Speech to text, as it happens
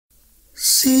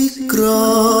Sigra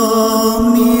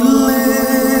Milir.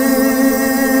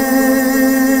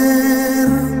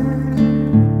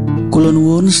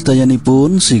 Kulonuwun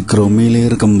sedayanipun, Sigra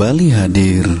Milir kembali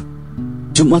hadir.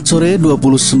 Jumat sore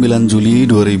 29 Juli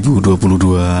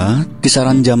 2022,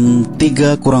 kisaran jam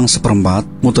 3 kurang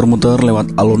seperempat, muter-muter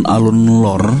lewat alun-alun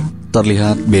lor,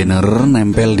 terlihat banner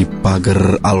nempel di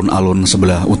pagar alun-alun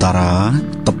sebelah utara,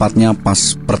 tepatnya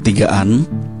pas pertigaan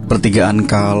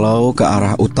kalau ke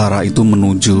arah utara itu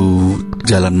menuju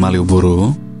Jalan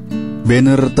Malioboro.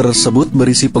 Banner tersebut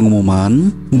berisi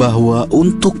pengumuman bahwa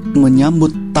untuk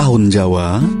menyambut Tahun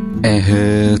Jawa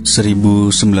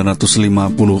 1956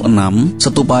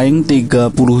 Setupaing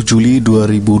 30 Juli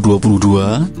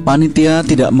 2022, panitia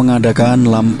tidak mengadakan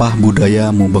Lampah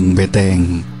Budaya Mubeng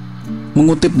Beteng.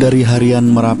 Mengutip dari harian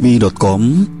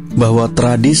merapi.com bahwa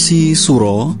tradisi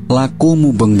Suro, laku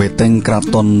Mubeng Beteng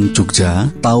Kraton Jogja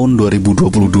tahun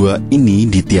 2022 ini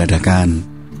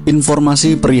ditiadakan.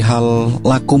 Informasi perihal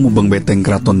laku Mubeng Beteng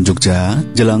Kraton Jogja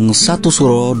jelang 1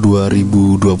 Suro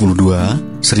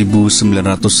 2022 1956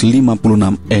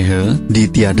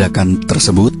 ditiadakan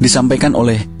tersebut disampaikan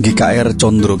oleh GKR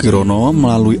Condro Kirono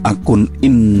melalui akun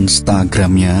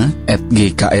Instagramnya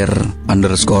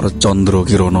 @gkr_Condro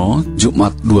Kirono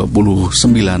Jumat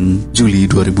 29 Juli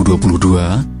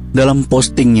 2022. Dalam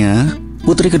postingnya,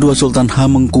 Putri kedua Sultan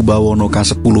Hamengkubawono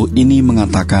ke-10 ini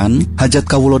mengatakan, hajat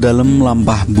kawula dalem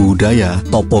Lampah Budaya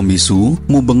Tapa Bisu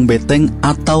Mubeng Beteng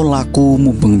atau laku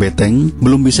Mubeng Beteng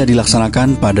belum bisa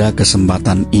dilaksanakan pada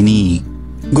kesempatan ini.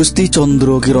 Gusti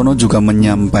Condro Kirono juga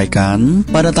menyampaikan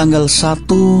pada tanggal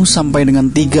 1 sampai dengan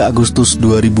 3 Agustus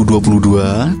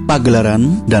 2022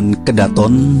 pagelaran dan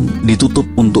kedaton ditutup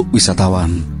untuk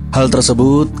wisatawan. Hal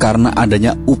tersebut karena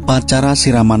adanya upacara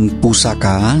siraman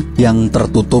pusaka yang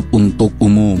tertutup untuk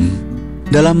umum.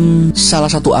 Dalam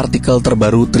salah satu artikel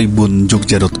terbaru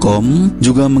tribunjogja.com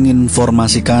juga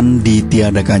menginformasikan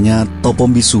ditiadakannya Tapa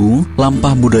Bisu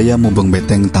Lampah Budaya Mubeng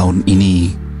Beteng tahun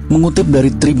ini. Mengutip dari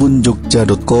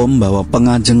tribunjogja.com bahwa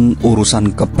pengajeng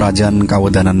urusan keprajan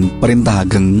kawedanan Perintah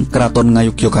Ageng Kraton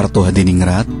Ngayogyakarta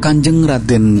Hadiningrat Kanjeng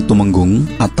Raden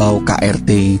Tumenggung atau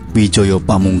KRT Wijaya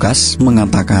Pamungkas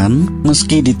mengatakan,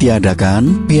 meski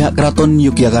ditiadakan, pihak Kraton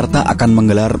Yogyakarta akan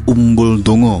menggelar umbul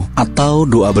dongo atau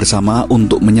doa bersama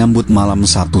untuk menyambut malam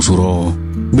 1 Suro.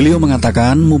 Beliau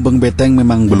mengatakan Mubeng Beteng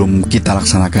memang belum kita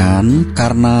laksanakan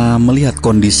karena melihat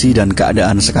kondisi dan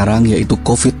keadaan sekarang yaitu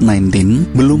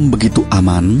COVID-19 belum begitu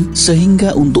aman,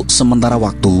 sehingga untuk sementara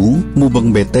waktu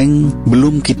Mubeng Beteng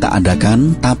belum kita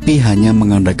adakan tapi hanya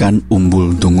mengadakan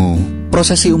umbul dongo.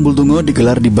 Prosesi umbul dongo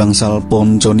digelar di bangsal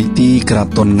Ponconiti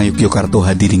Kraton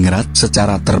Ngayogyakarta Hadiningrat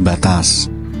secara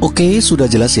terbatas. Oke, sudah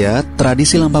jelas ya,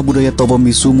 tradisi Lampah Budaya Tapa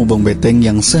Bisu Mubeng Beteng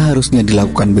yang seharusnya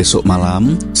dilakukan besok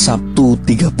malam, Sabtu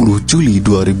 30 Juli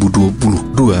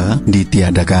 2022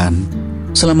 ditiadakan.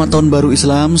 Selamat Tahun Baru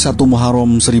Islam 1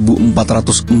 Muharram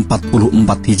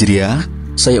 1444 Hijriah.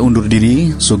 Saya undur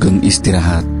diri, sugeng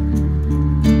istirahat.